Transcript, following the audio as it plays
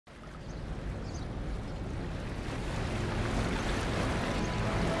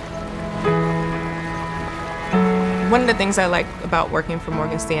One of the things I like about working for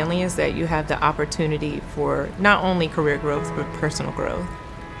Morgan Stanley is that you have the opportunity for not only career growth, but personal growth.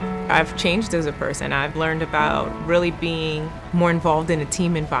 I've changed as a person. I've learned about really being more involved in a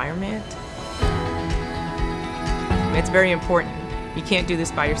team environment. It's very important. You can't do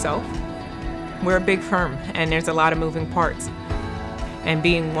this by yourself. We're a big firm, and there's a lot of moving parts. And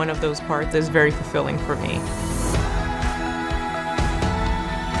being one of those parts is very fulfilling for me.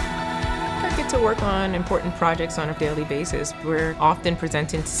 I get to work on important projects on a daily basis. We're often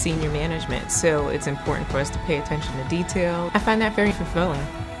presenting to senior management, so it's important for us to pay attention to detail. I find that very fulfilling.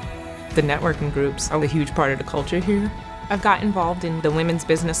 The networking groups are a huge part of the culture here. I've got involved in the Women's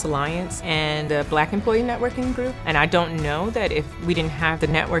Business Alliance and the Black Employee Networking Group, and I don't know that if we didn't have the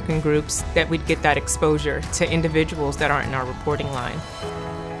networking groups that we'd get that exposure to individuals that aren't in our reporting line.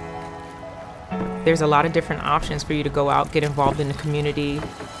 There's a lot of different options for you to go out, get involved in the community.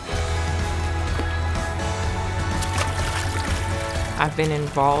 I've been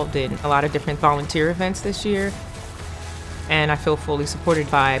involved in a lot of different volunteer events this year, and I feel fully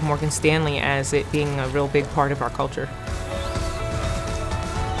supported by Morgan Stanley as it being a real big part of our culture.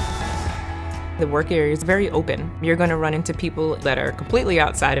 The work area is very open. You're going to run into people that are completely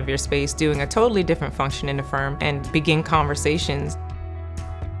outside of your space doing a totally different function in the firm and begin conversations.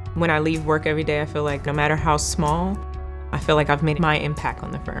 When I leave work every day, I feel like no matter how small, I feel like I've made my impact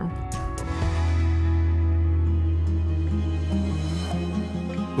on the firm.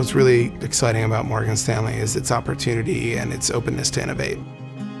 What's really exciting about Morgan Stanley is its opportunity and its openness to innovate.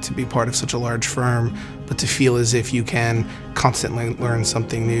 To be part of such a large firm, but to feel as if you can constantly learn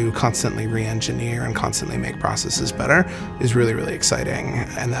something new, constantly re-engineer, and constantly make processes better is really, really exciting.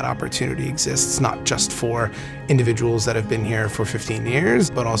 And that opportunity exists not just for individuals that have been here for 15 years,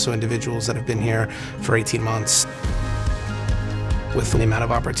 but also individuals that have been here for 18 months. With the amount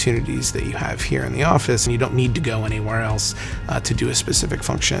of opportunities that you have here in the office, and you don't need to go anywhere else to do a specific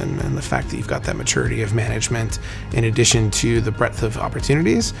function, and the fact that you've got that maturity of management in addition to the breadth of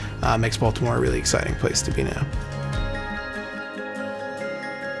opportunities makes Baltimore a really exciting place to be now.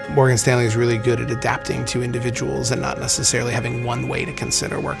 Morgan Stanley is really good at adapting to individuals and not necessarily having one way to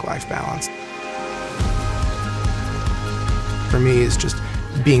consider work-life balance. For me, it's just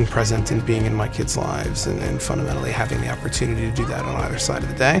being present and being in my kids' lives and fundamentally having the opportunity to do that on either side of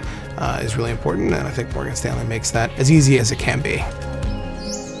the day is really important, and I think Morgan Stanley makes that as easy as it can be.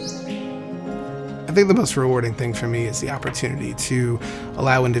 I think the most rewarding thing for me is the opportunity to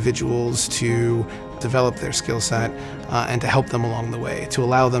allow individuals to develop their skill set and to help them along the way, to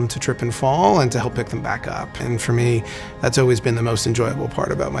allow them to trip and fall and to help pick them back up. And for me, that's always been the most enjoyable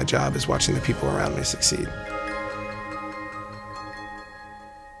part about my job, is watching the people around me succeed.